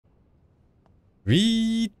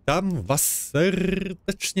Witam was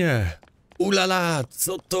serdecznie. Ulala,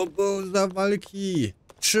 co to było za walki?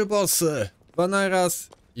 3 bossy, 2 naraz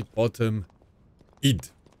i potem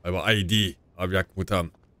id, albo ID, albo jak mu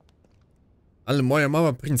tam. Ale moja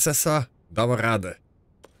mała princesa dała radę.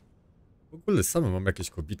 W ogóle same mam jakieś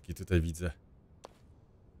kobitki, tutaj widzę.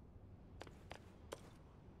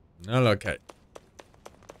 Ale okej.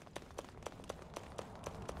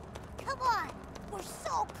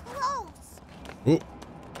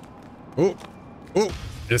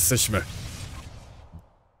 Jesteśmy.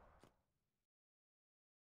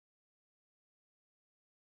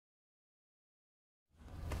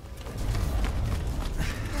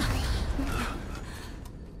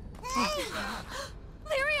 Hey!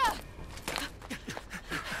 Lyria!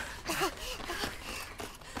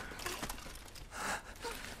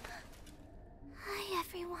 Hi,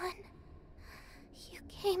 everyone. You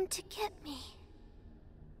came to get me.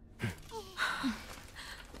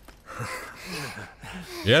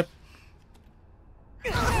 Yep.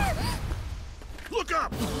 Look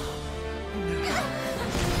up!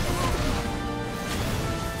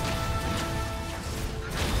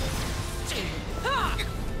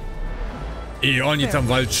 I oni tam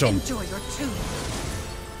walczą. Enjoy your tune.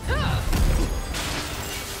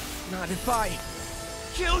 Not if I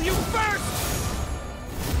kill you first.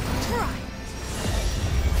 Try.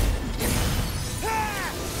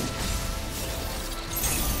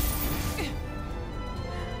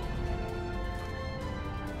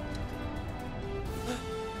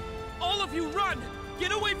 You run!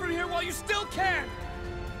 Get away from here while you still can!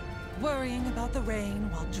 Worrying about the rain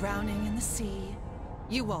while drowning in the sea.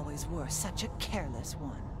 You always were such a careless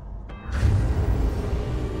one.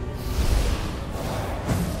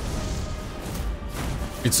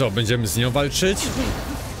 I co, będziemy z nią walczyć?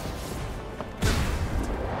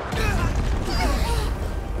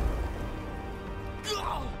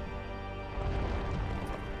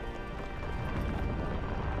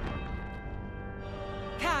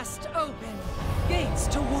 Open gates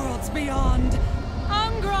to worlds beyond.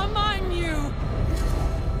 Angra, Mainyu.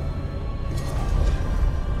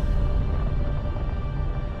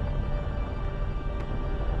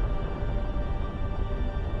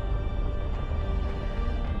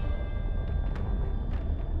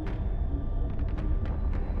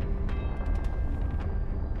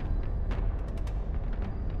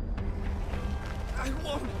 I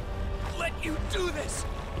won't let you do this.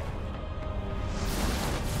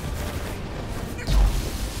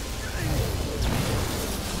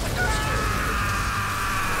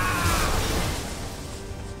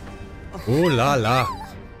 Ooh la la.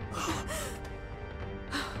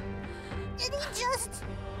 Did he just...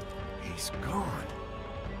 He's gone.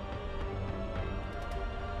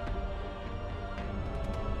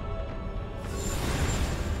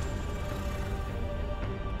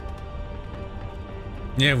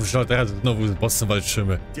 Nie wiem, że teraz znowu z bossem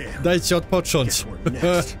walczymy. Dajcie odpocząć.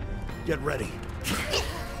 Get ready.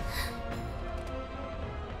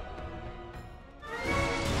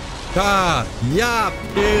 Ta, ja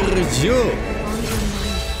pierdziu!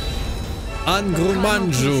 Angra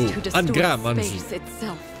manju.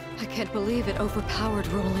 I can't believe it overpowered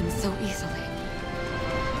Roland so easily.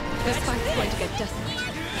 This fight's going to get desperate.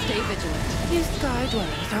 Stay vigilant. You sky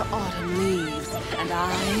dwellers are autumn leaves, and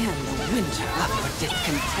I am the winter of your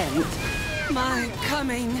discontent. My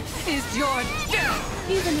coming is your death.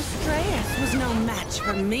 Even Astraeus was no match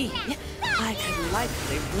for me. I could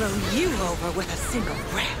likely blow you over with a single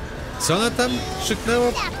breath. Co ona tam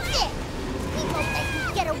krzyknęła?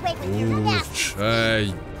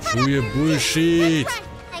 Czej, czuję bullshit.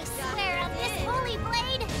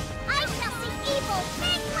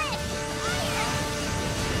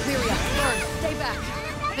 Lyria, Vyrn, stay back.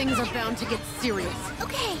 Things are bound to get serious.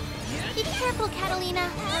 Okay, be careful, Catalina.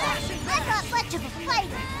 I'm not much of a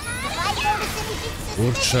fighter. If I notice anything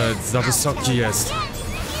suspicious, Kurczę, za wysoki jest.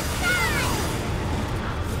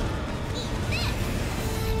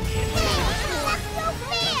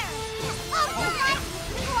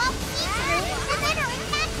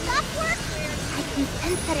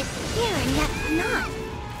 That it's here and yet not.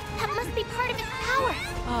 That must be part of its power.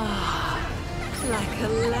 Ah, like a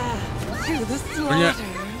lamb to the slaughter.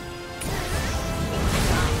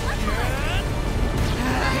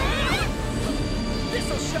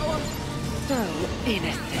 This'll show him. So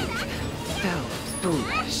innocent, so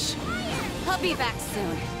foolish. I'll be back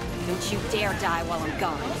soon. Don't you dare die while I'm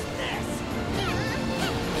gone.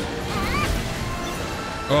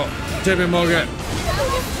 O, ciebie mogę.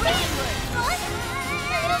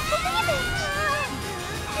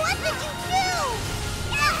 What did you do?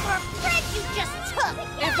 Never friend you just took.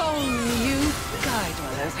 If only you sky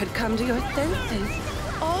dwellers had come to your senses,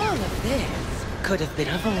 all of this could have been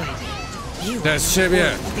avoided. You are Bez siebie.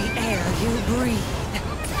 worth the air you breathe.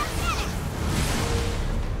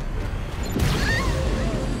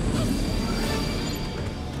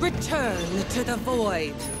 Return to the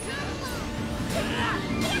void.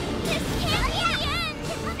 This can't be the end.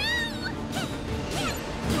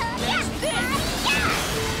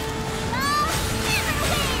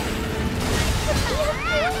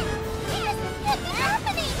 What's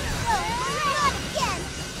happening? Not again.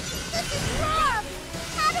 This is wrong.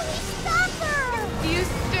 How do we stop her? You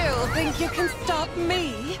still think you can stop me?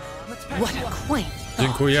 What a quaint thought.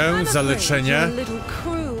 Dziękuję I'm za afraid leczenie. Your little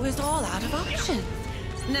crew is all out of options.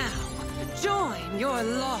 Now, join your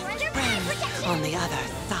lost friends on the other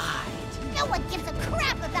side. No one gives a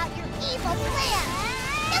crap about your evil plan.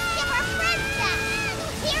 Just give our friends back. You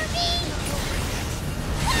hear me?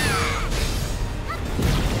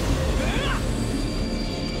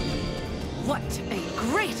 What a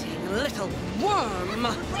grating little worm!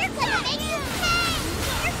 We're gonna make you pay.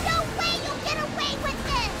 There's no way you'll get away with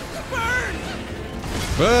this. Burn!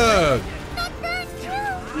 Burn! Not burn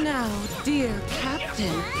too. Now, dear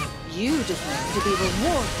Captain, you deserve to be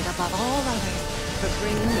rewarded above all others for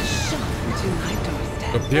bringing the shaman to my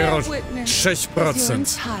doorstep. Dopiero Bear witness as 6%. your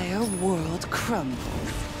entire world crumbles.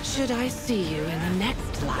 Should I see you in the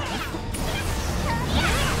next life?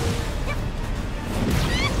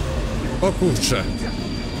 O kurczę.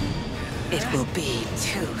 It will be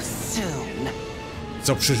too soon.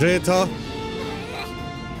 Co przeżyje to?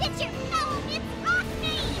 Get your helmet off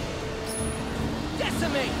me.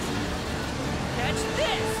 Decimate! Catch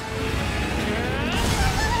this!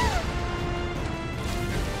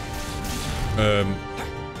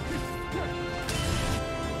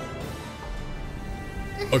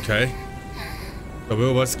 Okej. To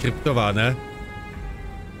było skryptowane.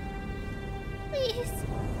 Please,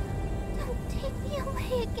 don't take me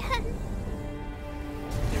away again.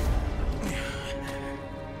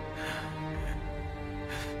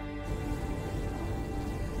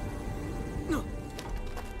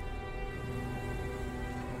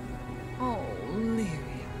 Oh, Lyria.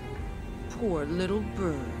 Poor little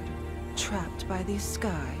bird, trapped by these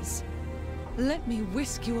skies. Let me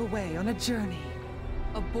whisk you away on a journey.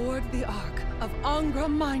 Aboard the Ark of Angra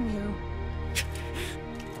Mainyu.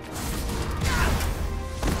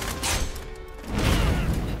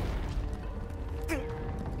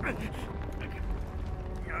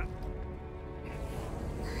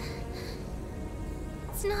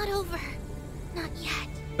 It's not over. Not yet.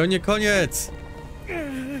 To nie koniec.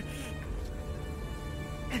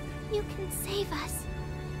 You can save us.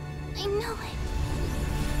 I know it.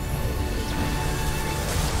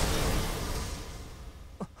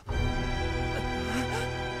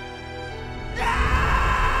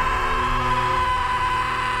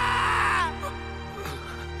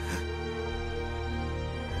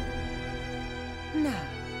 Now,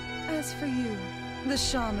 as for you, the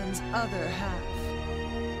shaman's other half.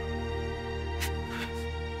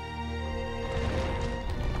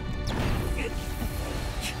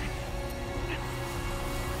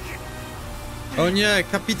 O nie,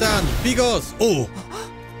 kapitan! Bigos!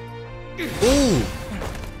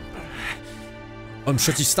 On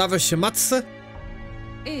przeciwstawia się matce?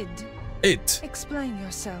 It. Explain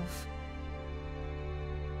yourself.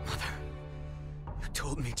 Mother, you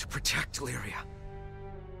told me to protect Lyria.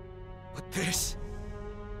 But this?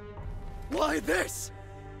 Why this?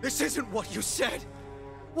 This isn't what you said.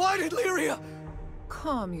 Why did Lyria?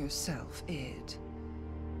 Calm yourself, Id.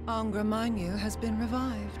 Angra Mainyu has been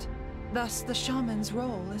revived. Thus, the shaman's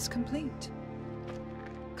role is complete.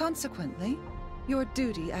 Consequently, your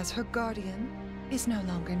duty as her guardian is no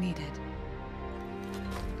longer needed.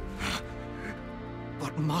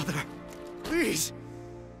 But Mother, please.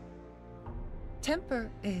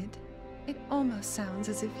 Temper, Id. It almost sounds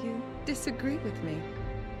as if you disagree with me.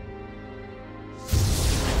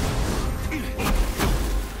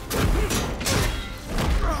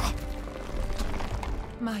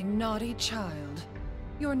 My naughty child.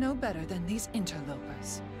 You're no better than these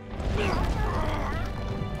interlopers.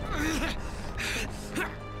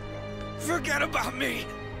 Forget about me.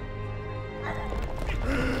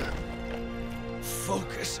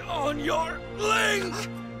 Focus on your link.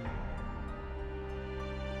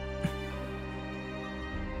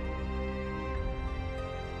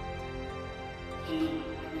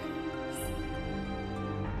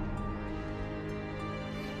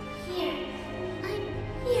 Here. I'm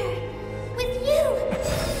here. With you.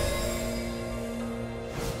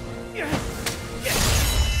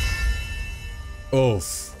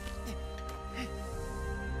 Uff.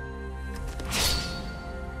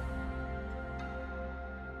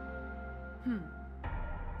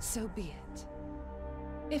 So be it.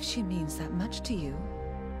 If she means that much to you,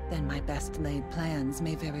 then my best-laid plans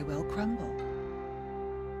may very well crumble.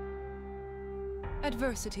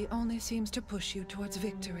 Adversity only seems to push you towards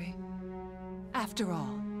victory. After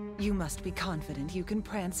all, you must be confident you can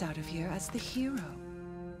prance out of here as the hero.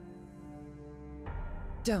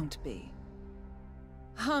 Don't be.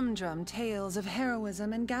 Humdrum tales of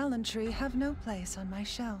heroism and gallantry have no place on my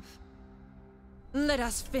shelf. Let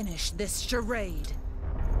us finish this charade.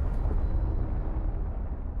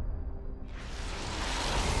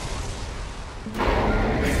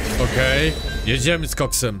 Okej, jedziemy z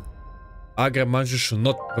koksem. Angra marzysz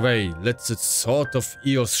not pray, let the sword of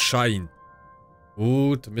Eos shine.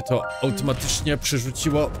 To mnie to automatycznie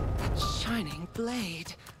przerzuciło. That shining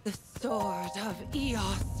blade, the sword of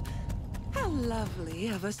Eos. How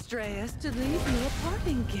lovely of Astreus to leave you a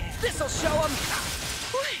parting gift. This'll show him!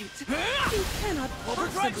 Wait! You cannot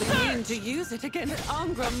possibly mean to use it against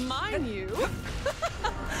Angra, Mainyu.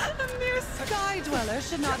 A mere sky dweller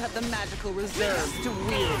should not have the magical reserve to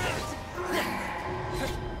wield it.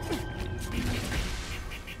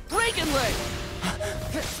 Dragon Leg!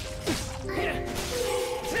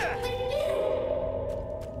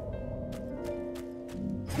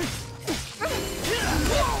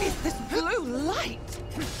 What is this blue light?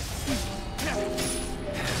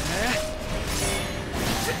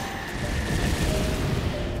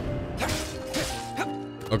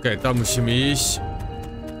 Okej, tam musimy iść.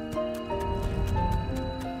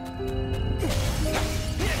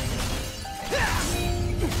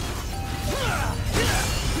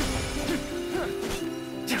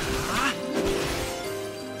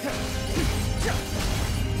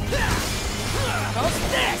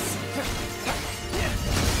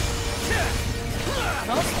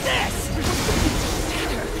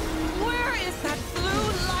 Where is that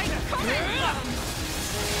blue light coming from?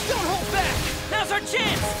 Don't hold back! Now's our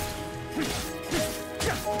chance!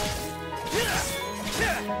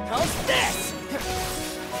 How's this?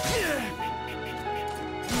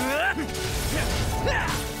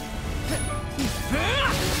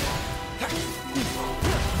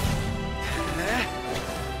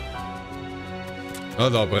 No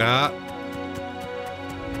dobra.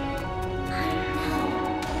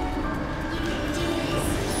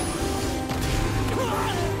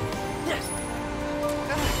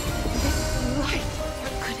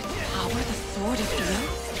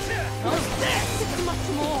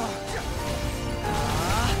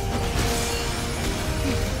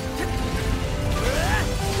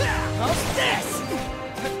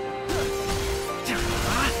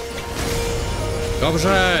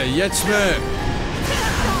 Dobrze, jedźmy!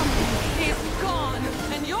 He's gone,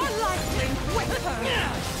 and your lifelink with her.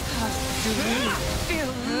 Do we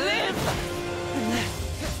still live?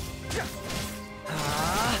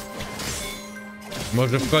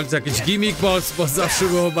 Może w końcu jakiś gimmick boss, bo zawsze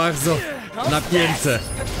było bardzo napięte.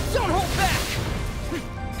 Don't hold back!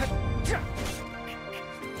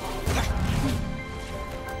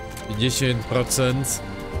 50%.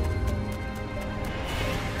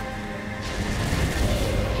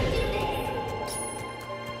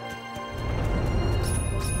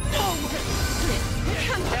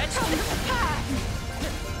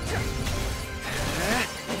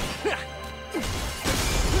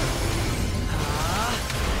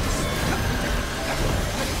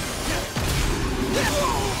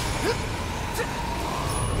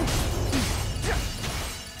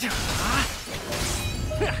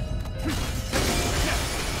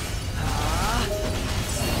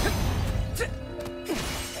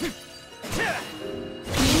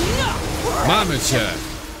 Mamy cię!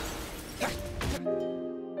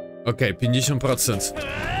 Okej, 50%.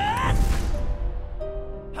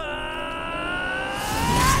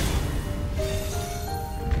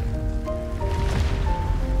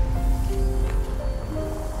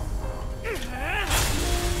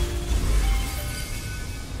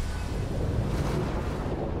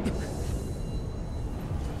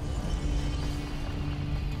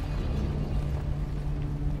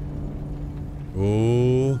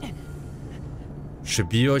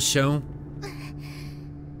 Przybiło się.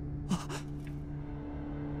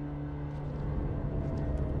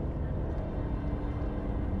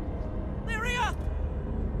 Lyria!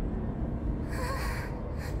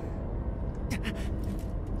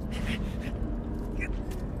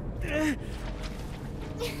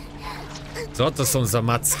 Co to są za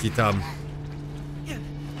macki tam?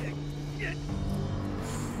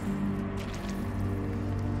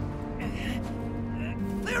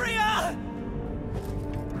 Lyria!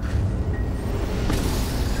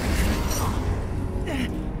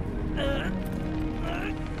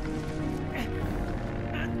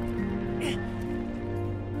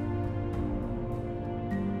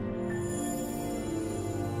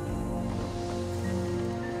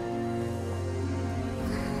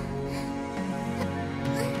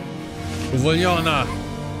 Uwolniona!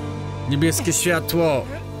 Niebieskie światło!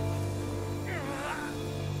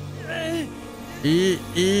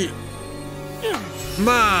 I...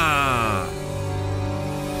 Ma!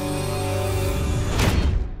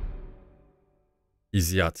 I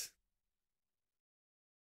zjadł.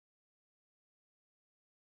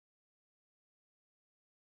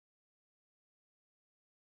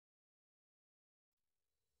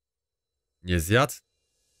 Nie zjadł?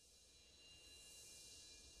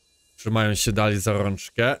 Trzymają się dalej za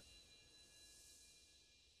rączkę.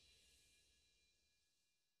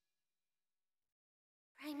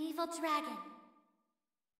 Primeval dragon,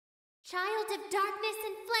 child of darkness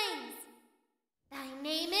and flames, thy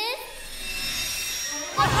name is...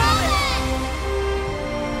 Bahamut!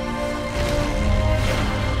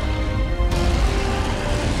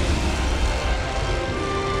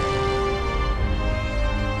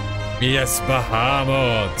 Jest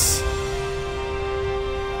Bahamut!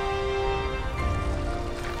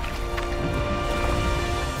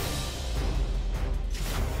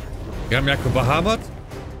 Gram jako Bahamut?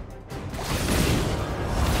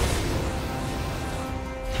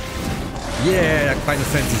 Yeah, jak Final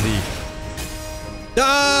Fantasy.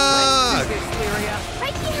 Tak!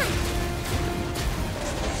 Right behind!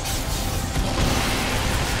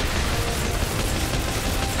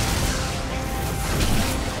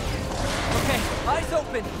 Okay, eyes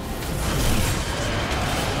open.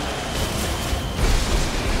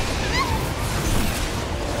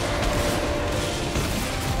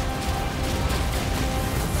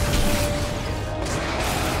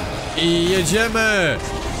 I jedziemy!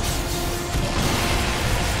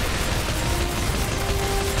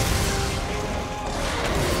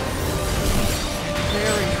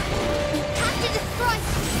 Have to destroy...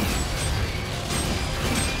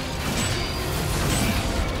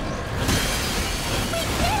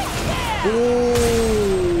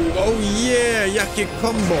 Uuu, oh yeah, jakie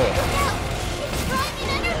combo! Destroy an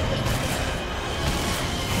energy!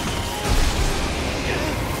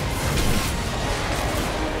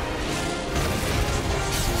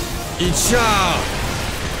 I cia!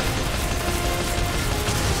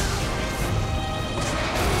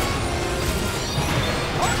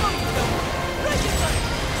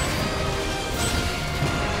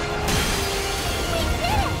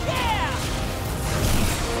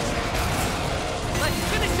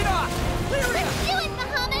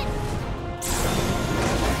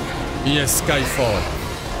 I jest Skyfall.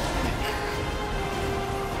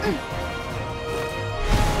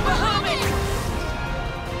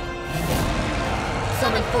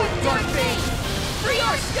 Summon forth dark bane! Free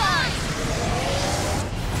our skies!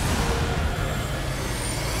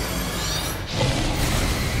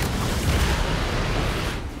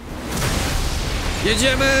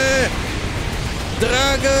 Jedziemy!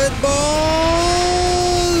 Dragon Ball!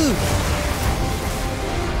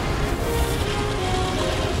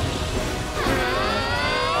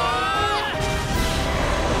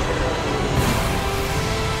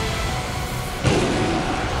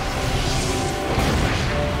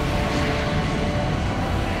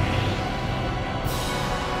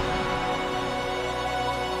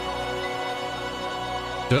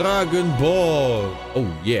 Dragon Ball! Oh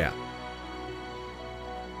yeah!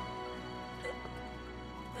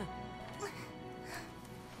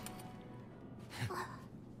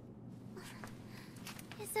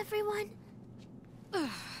 Is everyone...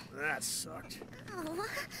 That sucked.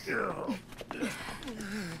 Oh.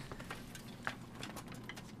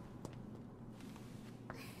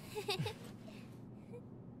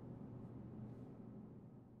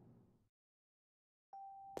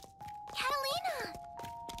 Catalina!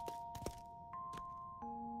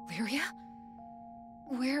 Lyria?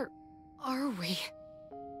 Where are we?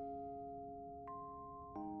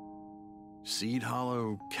 Seed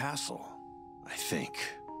Hollow Castle, I think.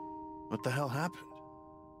 What the hell happened?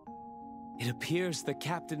 It appears the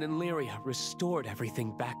captain and Lyria restored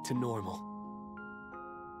everything back to normal.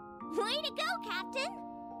 Way to go, Captain!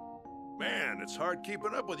 Man, it's hard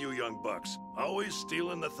keeping up with you young bucks. Always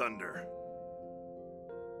stealing the thunder.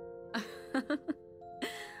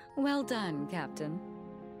 Well done, Captain.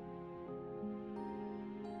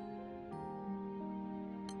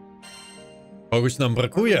 Kogoś nam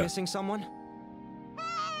brakuje. Missing someone?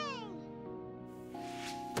 Hey!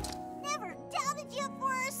 Never doubted you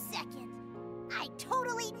for a second. I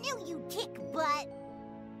totally knew you'd kick butt.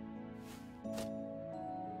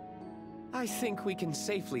 I think we can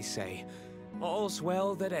safely say, all's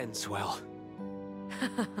well that ends well.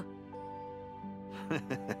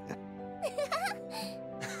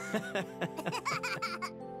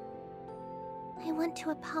 I want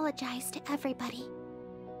to apologize to everybody.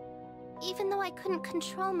 even though I couldn't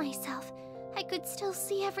control myself, I could still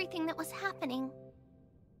see everything that was happening.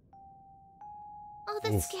 All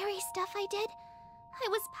the scary stuff I did, I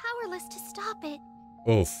was powerless to stop it.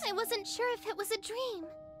 I wasn't sure if it was a dream.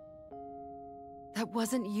 That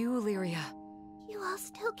wasn't you, Lyria. You all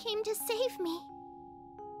still came to save me.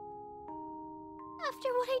 After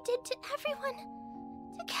what I did to everyone,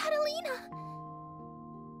 to Catalina,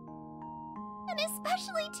 and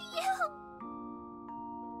especially to you.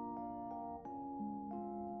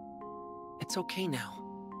 It's okay now.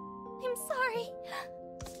 I'm sorry.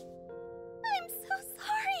 I'm so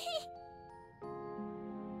sorry.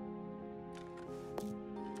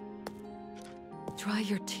 Dry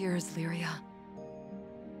your tears, Lyria.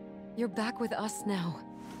 You're back with us now.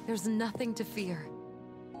 There's nothing to fear.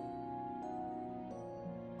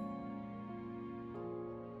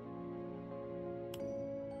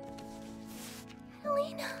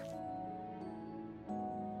 Helena.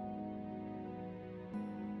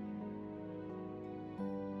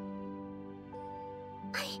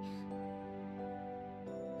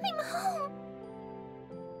 I'm home.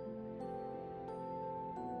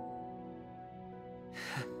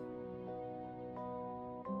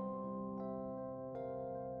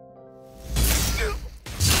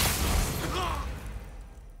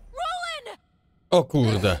 O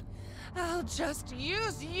kurde. I'll just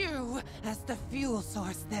use you as the fuel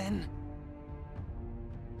source then.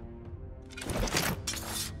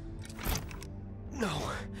 No,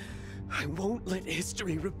 I won't let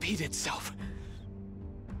history repeat itself.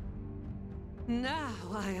 Now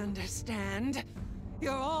I understand.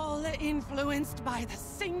 You're all influenced by the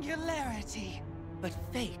singularity. But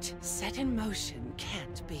fate set in motion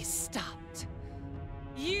can't be stopped.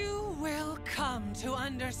 You will come to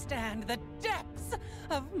understand the depths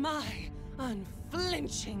of my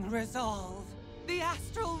unflinching resolve. The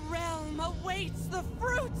astral realm awaits the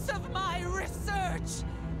fruits of my research.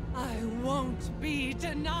 I won't be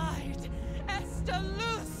denied.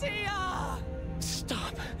 Estalucia!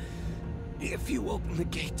 Stop. If you open the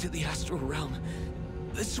gate to the astral realm,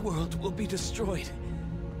 this world will be destroyed.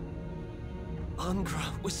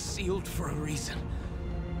 Angra was sealed for a reason.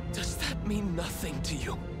 Does that mean nothing to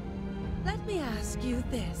you? Let me ask you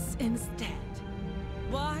this instead.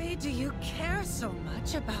 Why do you care so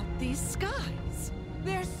much about these skies?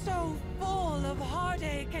 They're so full of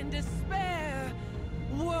heartache and despair.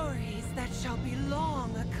 Worries that shall be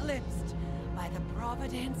long eclipsed by the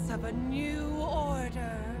providence of a new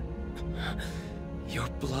order. You're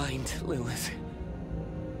blind, Lilith.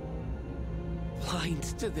 Blind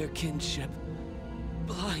to their kinship.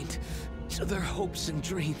 Blind to their hopes and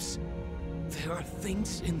dreams. There are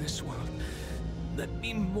things in this world that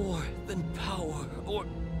mean more than power or...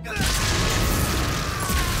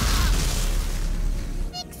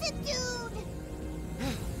 Fix it, dude!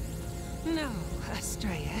 No,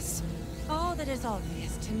 Astraeus. All that is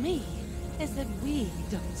obvious to me is that we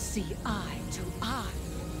don't see eye to eye.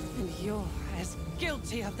 And you're as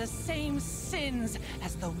guilty of the same sins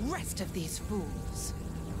as the rest of these fools.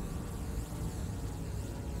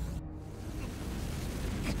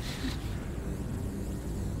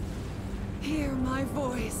 Hear my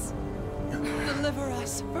voice. Deliver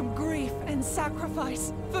us from grief and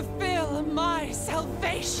sacrifice. Fulfill my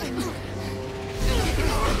salvation.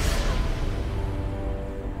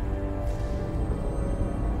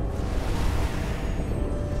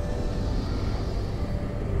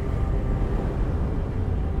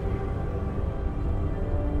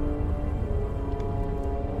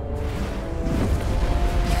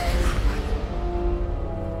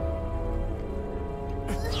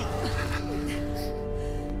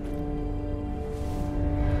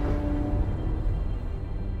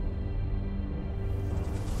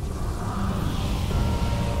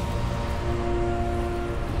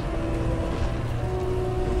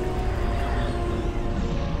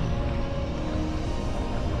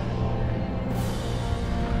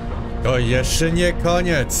 To jeszcze nie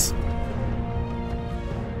koniec.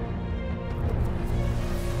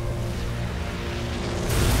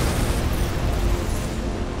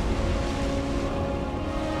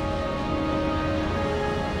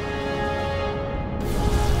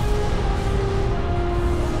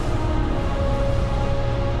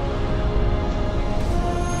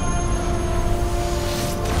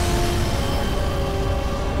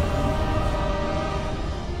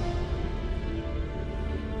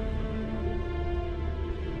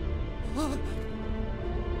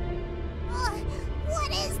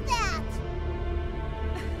 What is that?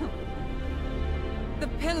 The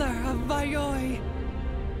pillar of Vayoi.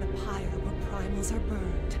 The pyre where primals are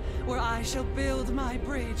burned, where I shall build my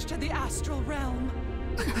bridge to the astral realm.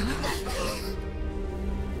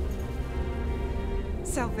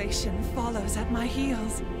 Salvation follows at my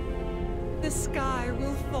heels. The sky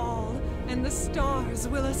will fall and the stars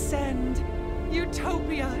will ascend.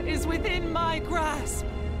 Utopia is within my grasp.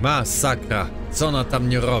 Masakra. Co ona tam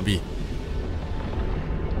nie robi?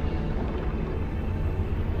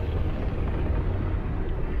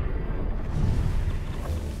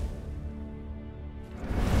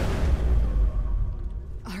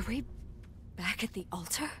 Are we back at the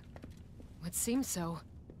altar? Would seem so.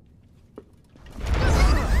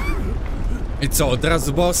 I co, od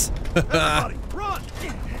razu boss?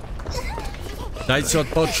 Dajcie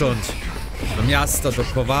odpocząć. Do miasta, do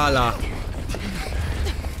kowala.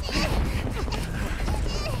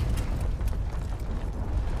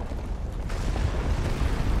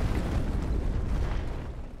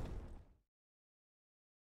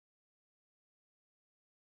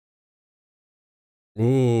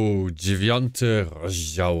 Dziewiąty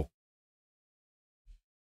rozdział.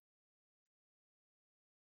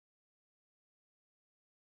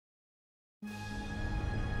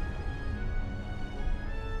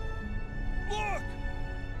 Look!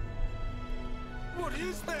 What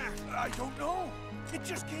is that? I don't know. It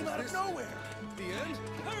just came out of nowhere. The end?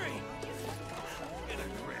 Hurry! In a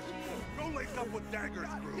grip. Go lace up with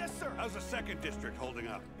Dagger's group. Yes, sir. How's the second district holding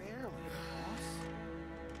up? Barely, boss.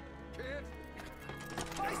 Kid?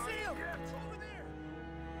 I see him! Over there!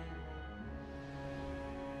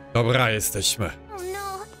 Dobra, jesteśmy. Oh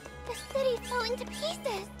no, the city's falling to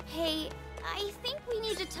pieces. Hey, I think we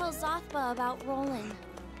need to tell Zothba about Roland.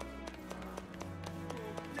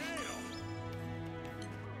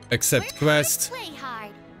 Accept quest. Play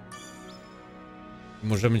hard.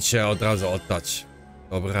 Możemy cię od razu oddać.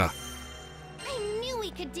 Dobra. I knew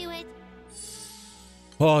we could do it.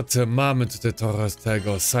 Potem mamy tutaj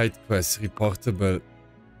tego side quest reportable.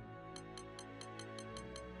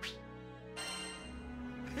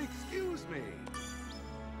 Excuse me.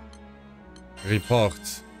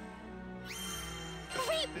 Report.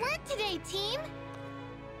 Great work today, team.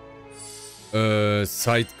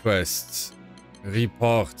 Side quest.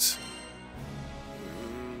 Report.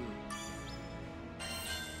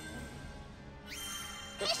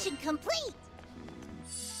 Mission complete.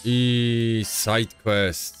 I side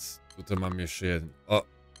quest. Tutaj mam jeszcze jeden. O.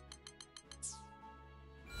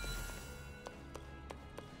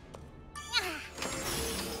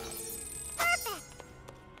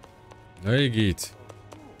 No i git.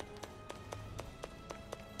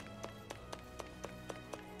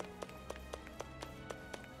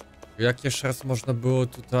 Jak jeszcze raz można było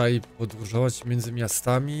tutaj podróżować między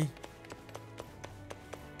miastami?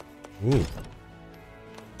 Let's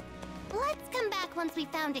come back once we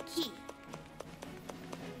found a key.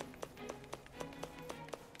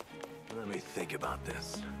 Let me think about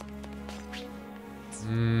this.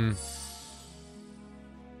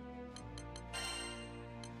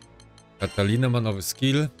 Katalina ma nowy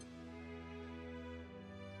skill.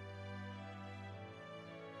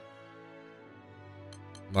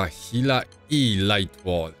 Ma heala i light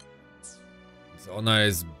wall. Więc ona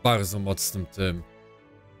jest bardzo mocnym tym.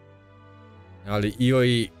 Ale Io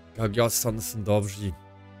i Kagiosan są dobrzy.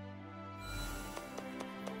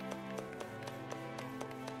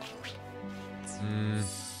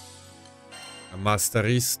 A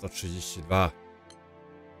Mastery 132.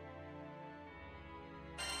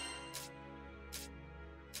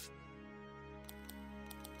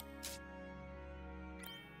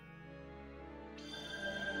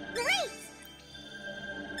 Great!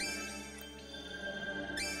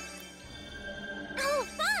 Oh,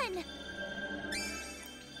 fun!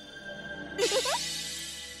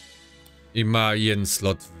 I ma jeden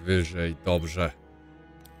slot wyżej, dobrze.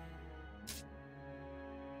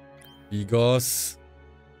 Bigos.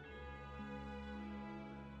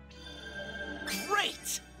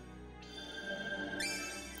 Great!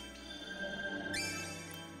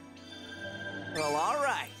 Well, all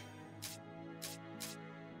right.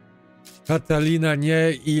 Katalina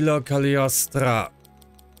nie, Ilo Kaliostra.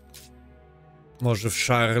 Może w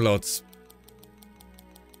Charlotte.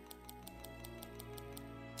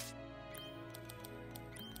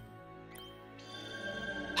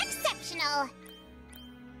 Exceptional!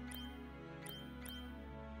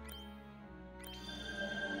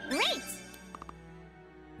 Great!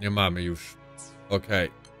 Nie mamy już.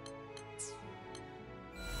 Okej.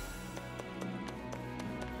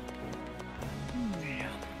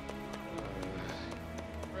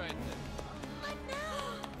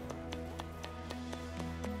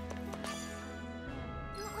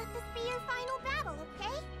 Don't let this be your final battle,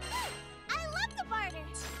 okay? I love to barter!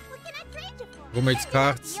 What can I trade you for? Roommate's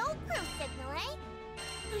cards. The old crew signal, eh?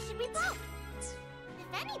 Who should we vote? If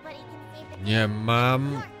anybody can save the Nie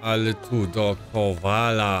mam, ale tu do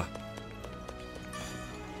kowala.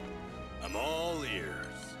 I'm all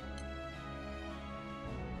ears.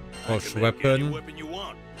 Push weapon.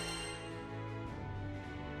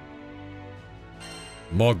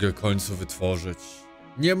 Mogę w końcu wytworzyć.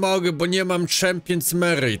 Nie mogę, bo nie mam Champion's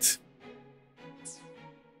Merit.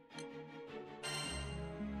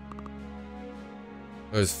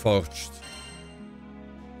 To jest Forged.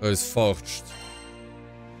 To jest Forged.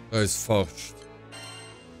 To jest Forged.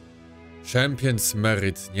 Champion's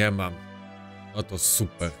Merit nie mam. No to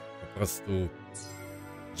super. Po prostu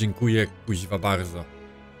dziękuję kuźwa bardzo.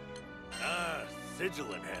 Sigil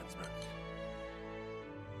enhancement.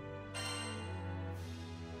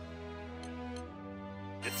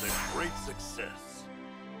 It's a great success.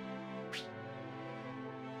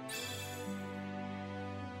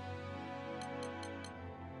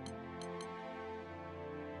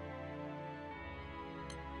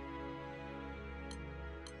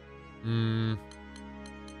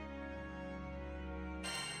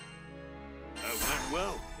 That went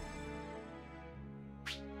well.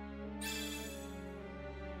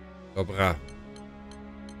 Dobra.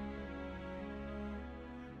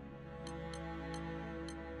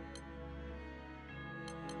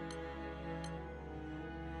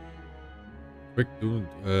 Quick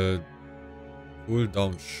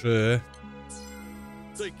cooldown 3.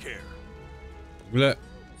 Take care. W ogóle...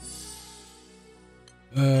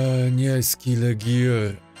 nie, skill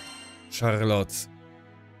gear. Charlotte.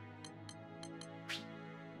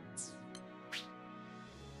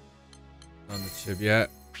 Mamy ciebie.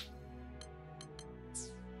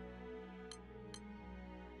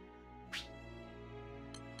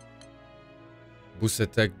 Boost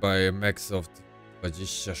attack by a max of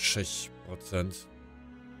 26%.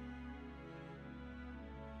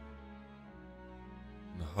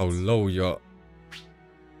 No, how low your...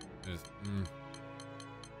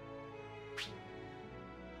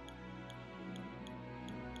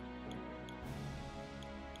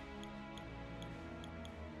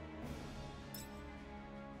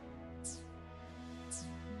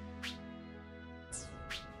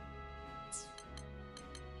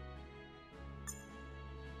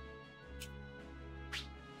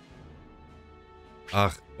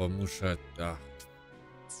 Ach, bo muszę... Ach.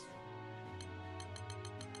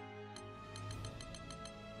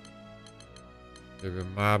 Ciebie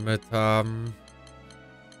mamy tam.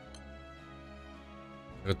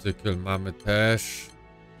 Critical mamy też.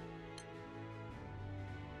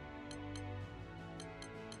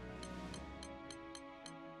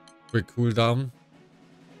 Quick cooldown.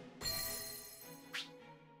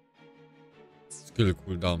 Skill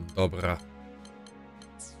cooldown, dobra.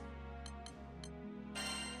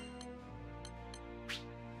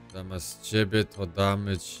 Zamiast ciebie to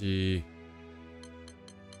damy ci...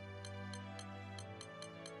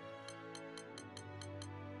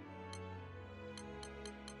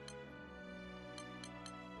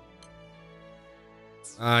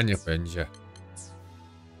 A, nie będzie.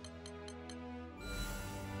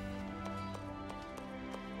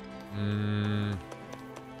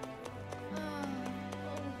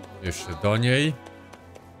 Jeszcze do niej.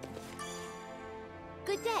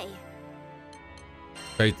 Good day.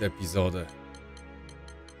 Fate epizody.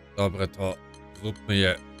 Dobra, to zróbmy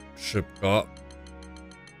je szybko.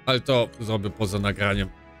 Ale to zrobię poza nagraniem.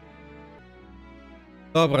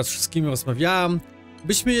 Dobra, z wszystkimi rozmawiałem.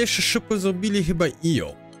 Byśmy jeszcze szybko zrobili chyba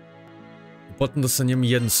IO. I potem dostaniemy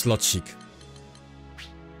jeden slotcik.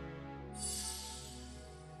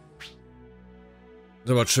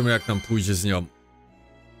 Zobaczymy, jak nam pójdzie z nią.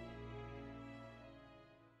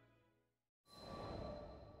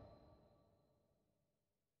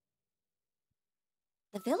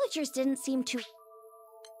 The villagers didn't seem too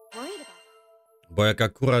worried about it. Bo jak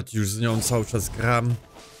akurat już z nią cały czas gram.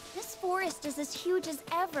 This forest is as huge as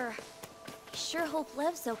ever. I sure hope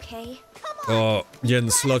Lev's okay. To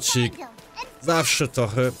jeden slotcik zawsze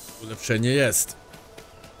trochę ulepszenie jest.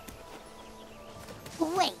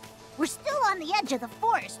 Wait, we're still on the edge of the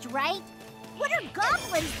forest, right? What are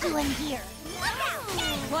goblins doing here?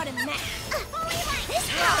 What a mess! This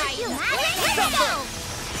power you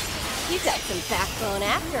You got some backbone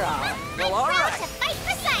after all. Well, all right. to fight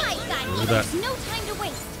beside you. There's no time to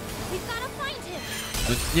waste. We've got to find him.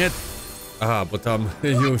 Nie. Aha, bo tam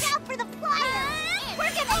już. Watch out for the flyers.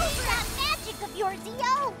 We're gonna use that magic of yours,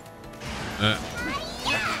 yo.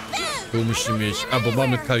 Tu musimy mieć. A, bo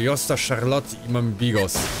mamy Kaliosta, Charlotte i mamy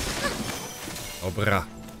Bigos. Dobra.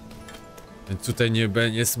 Więc tutaj nie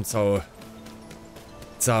jestem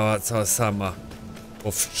cała sama.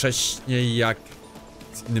 Bo wcześniej jak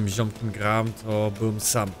z innym ziomkiem grałem, to byłem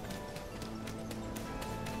sam.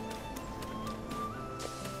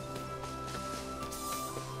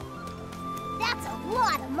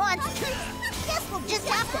 Guess we'll just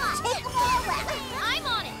have to take them all out. I'm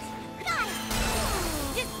on it.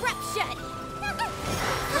 Disruption.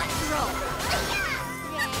 Let's roll.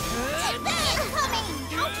 Incoming.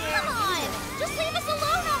 Oh, come on. Just leave us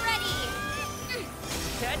alone already.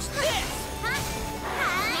 Catch this!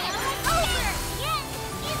 Over. Yes.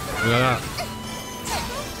 Ulala.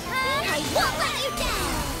 I won't let you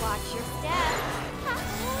down. Watch your step.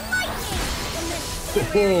 Lightning.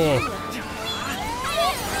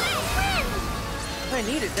 I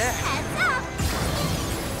needed that. Heads up.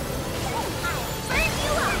 Burn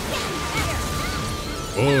you up.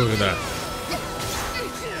 Kurde.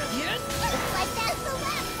 Looks like that's the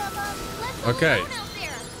last of them. Let's go Okay. alone out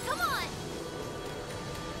there. Come on.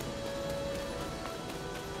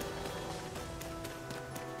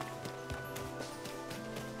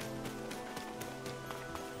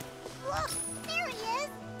 Look, there he is.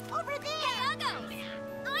 Over there. Hey, Uggos.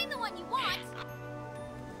 I'm the one you want.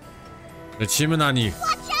 Lecimy na nich.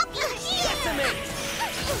 Watch out, you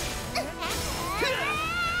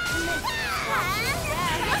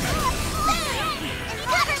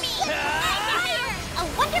Cover me! Fire! A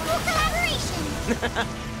wonderful collaboration!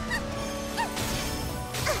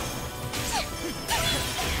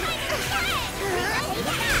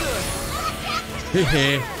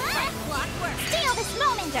 Hehe. Steal this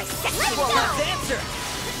moment! Let's Well, go! let's answer.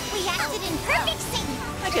 We acted in perfect sync!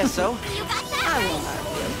 I guess so. You got that I right! won't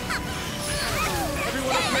argue.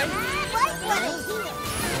 Everyone okay?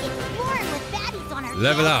 Exploring with baddies on our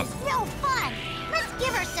Level tail up. is no fun! Let's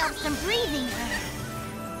give ourselves some breathing room!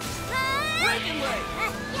 Breaking leg.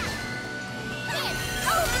 It's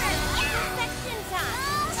over! Section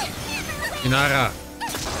time! Inara.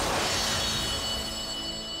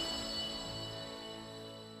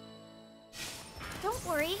 Don't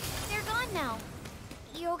worry, they're gone now.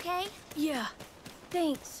 You okay? Yeah.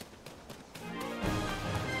 Thanks.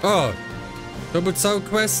 O! To był cały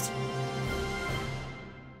quest?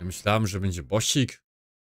 Ja myślałem, że będzie bossik.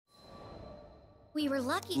 We were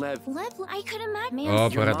lucky. Lev. I could imagine.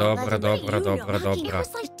 Dobra, dobra, dobra, It dobra, dobra.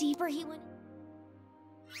 was like deeper he went.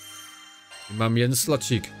 I mam jeden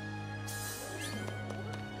slocik.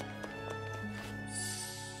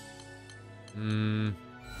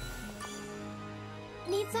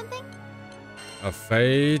 Need something? A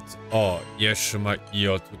Fate. O, jeszcze ma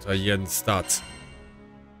IO tutaj jeden stat.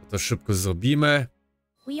 To szybko zrobimy.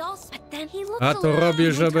 A to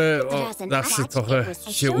robię, żeby zawsze trochę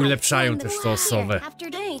się ulepszają też te osoby.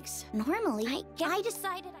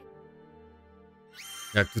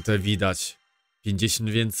 Jak tutaj widać. 50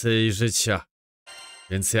 więcej życia.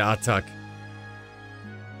 Więcej atak.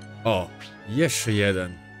 O, jeszcze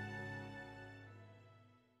jeden.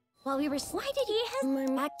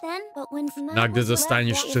 Nagle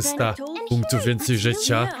dostaniesz 300 punktów więcej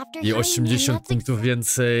życia i 80 punktów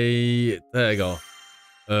więcej tego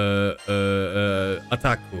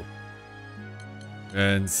ataku.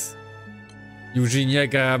 Więc już nie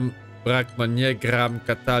gram Brakman, nie gram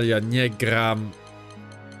Katalia, nie gram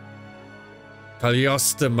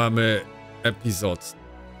Kaliostem mamy epizod.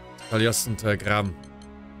 Kaliostem to ja gram.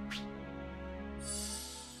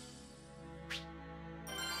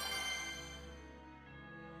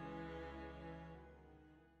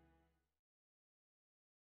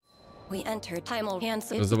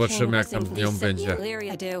 To zobaczymy, jak tam z nią będzie.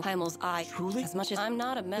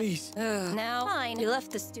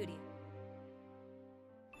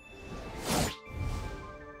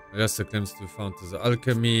 Yes, claims to be found to the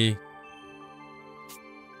alchemy.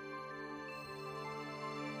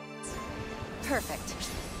 Perfect.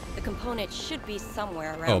 The component should be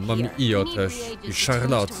somewhere around O, mam here. IO też i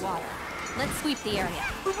Charlotte. Let's sweep the area.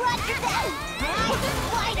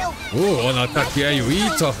 Ona takie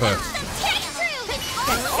AoE trochę.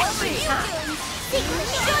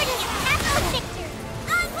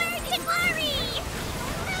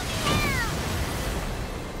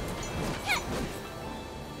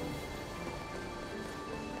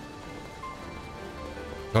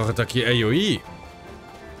 Trochę takie AoE.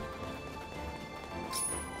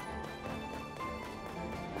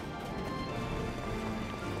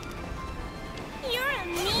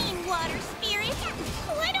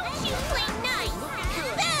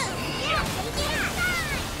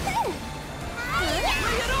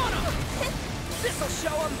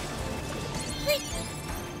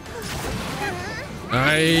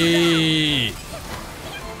 Aj!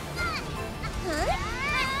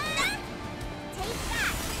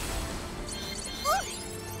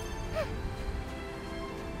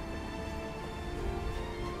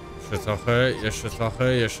 Jeszcze trochę, jeszcze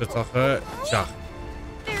trochę, jeszcze trochę. Ciach.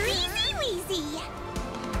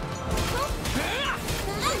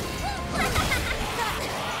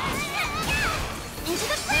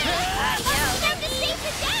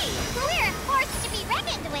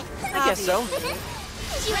 guess so. Did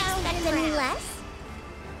you expect any less?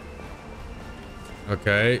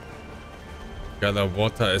 Okay. Got a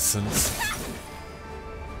water essence.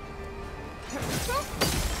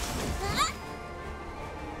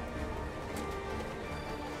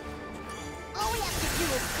 All we have to do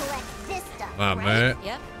is collect this stuff, Mamy. right?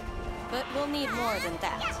 Yep. But we'll need more than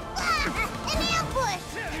that. An ambush!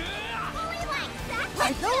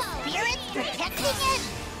 Are those spirits protecting it?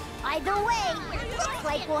 Either way, looks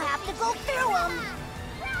like we'll have to go through them.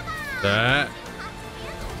 Te.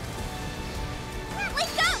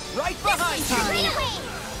 Let's go! Right behind you. Right away!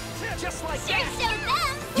 Just like Sure that. show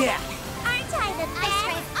them! Yeah. Aren't I the best? I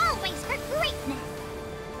strive always for greatness!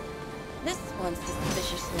 This one's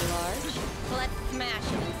suspiciously large. Let's smash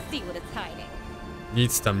it and see what it's hiding.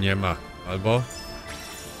 Nic tam nie ma. Albo?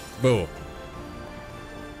 Było.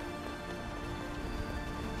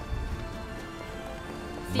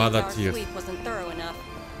 Seems our Tears. sweep wasn't thorough enough.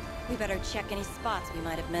 We better check any spots we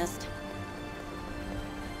might have missed.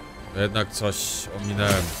 Jednak coś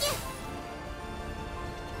ominąłem.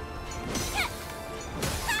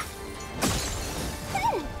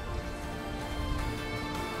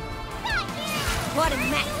 What a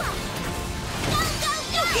mess! Go, go,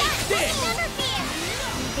 go! Never fear!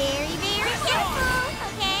 Very, very careful,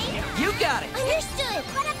 okay? You got it. Understood,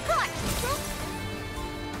 but of course!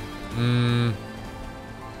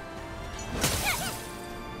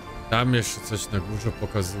 Tam jeszcze coś na górze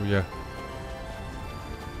pokazuje.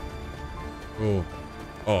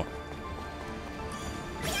 O.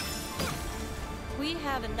 We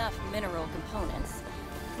have enough mineral components.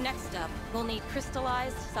 Next up, we'll need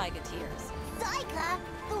crystallized Saiga tears. Zyka,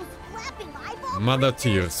 those flapping eyeballs. Mother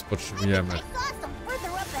Tears potrzebujemy. I saw some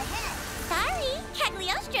further up ahead. Sorry,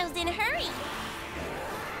 Cagliostro's in a hurry.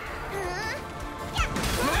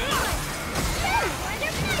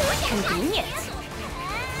 Convenient.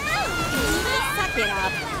 Suck it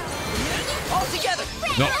up. All together.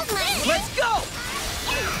 No. Let's go.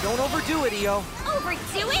 Don't overdo it, Io.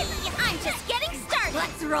 Overdo it? I'm just getting started.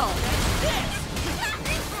 Let's roll.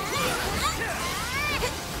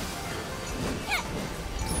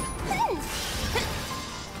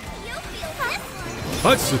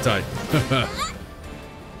 Chodź tutaj.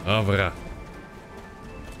 Dobra.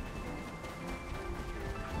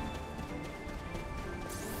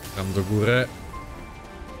 Tam do góry.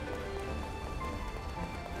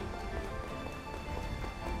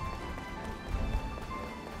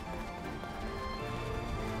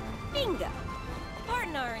 Bingo.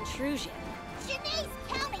 Pardon our intrusion. Janae's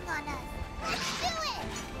counting on us. Let's do it.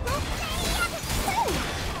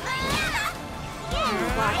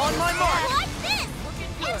 On my mark. Watch this.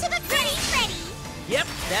 Into the Freddy Freddy. Yep,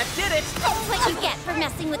 that did it. That's what you get for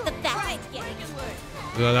messing with the best.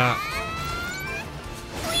 Lala.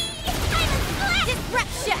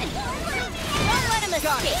 Disruption. Don't let him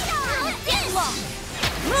Got it. escape. Get lost.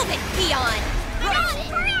 Move it, Peon. Ready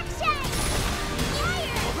for action.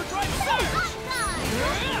 Overdrive surge.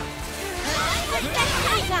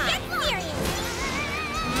 Get serious.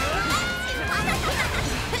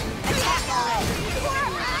 Attack on.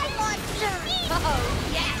 Eye monster. Oh,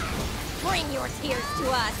 yeah. Bring your tears to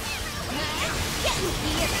us. Get in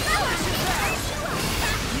here.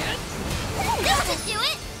 This should do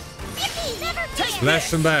it. Yippee. Never fear.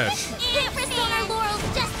 Slash and bash. Can't rest on our laurels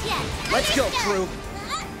just yet. Let's go, crew.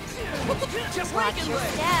 Just watch your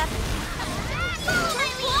step. I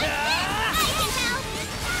can help.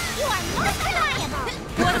 You are most reliable.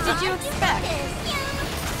 What did you expect?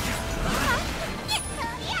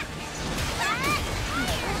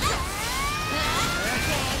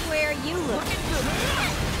 Where are you looking?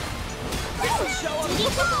 This'll show up.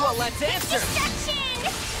 Well, let's answer. Destruction!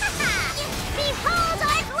 Behold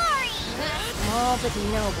our glory! Small but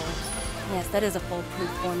noble. Yes, that is a foolproof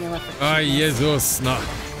formula for Aj, Jezus, no.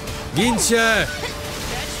 Gincie!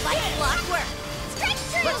 Like clockwork. Stretch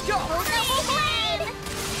through! Let's go. Noble blade!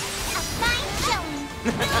 A fine showing.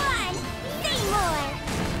 Go on! Say more!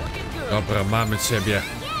 Dobra, mamy ciebie.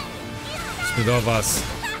 Idźmy do was.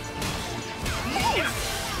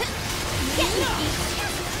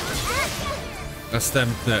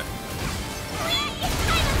 Następne.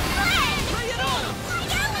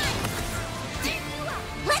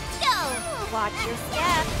 Let's go! Watch your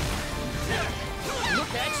step.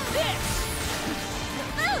 Look at this.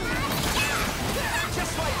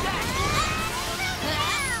 Just like that.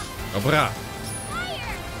 Dobra.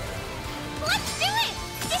 Let's do it!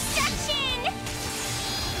 Destruction!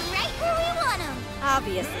 Right where we want them.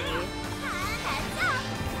 Obviously. Heads up.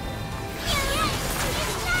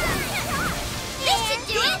 This should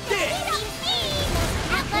do it!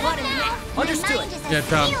 Understood. Nie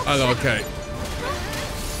tam, ale okej.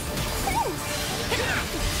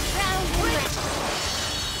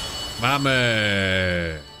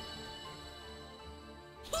 Mamy!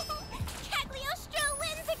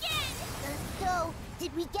 So,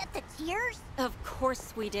 did we get the tears? Of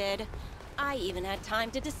course we did. I even had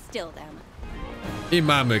time to distill them. I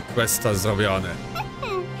mamy questa zrobione.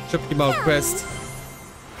 Szybki mały quest.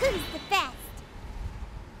 Who's the best?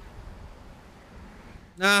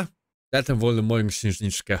 A, ja ten wolny moją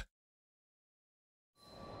księżniczkę.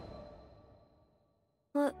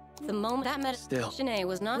 The moment I met Shanae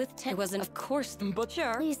was not with Ten, wasn't of course, but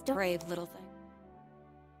sure, please don't brave little thing.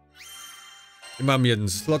 I mam jeden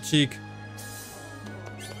slocik.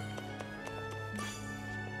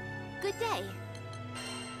 Good day.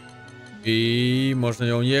 I można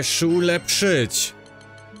ją jeszcze ulepszyć.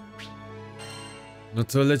 No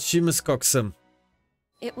to lecimy z koksem.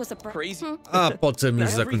 It was a crazy. A potem już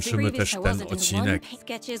zakończymy też ten odcinek.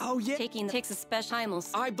 Sketches. Oh yeah. Takes a special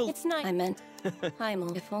Heimels. It's not. I meant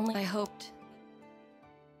Heimel. If only I hoped.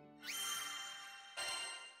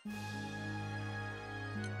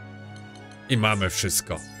 I mamy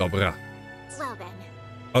wszystko. Dobra. Well then.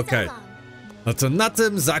 Okej. No to na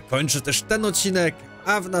tym zakończę też ten odcinek,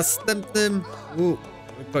 a w następnym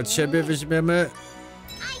tylko ciebie weźmiemy.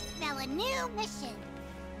 I smell a new mission.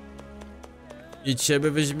 I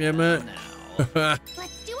ciebie weźmiemy. Let's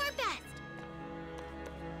do our best.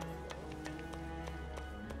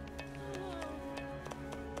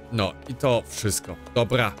 No i to wszystko.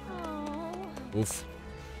 Dobra. Uff.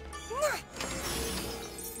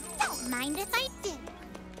 Don't mind if I do.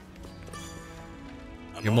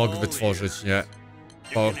 Nie mogę wytworzyć, nie?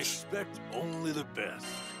 Porcz.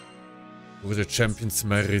 Kurde, Champions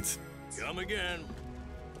Merit.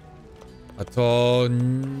 A to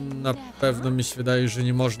na pewno mi się wydaje, że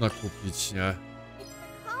nie można kupić, nie?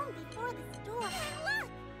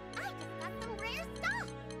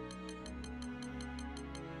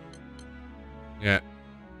 Nie.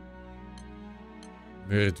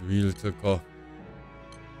 Merit Wheel tylko.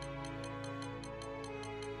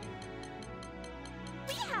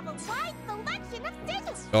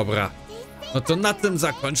 Dobra. No to na tym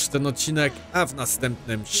zakończę ten odcinek, a w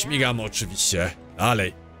następnym śmigamy oczywiście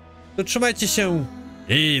dalej. To trzymajcie się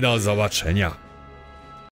i do zobaczenia.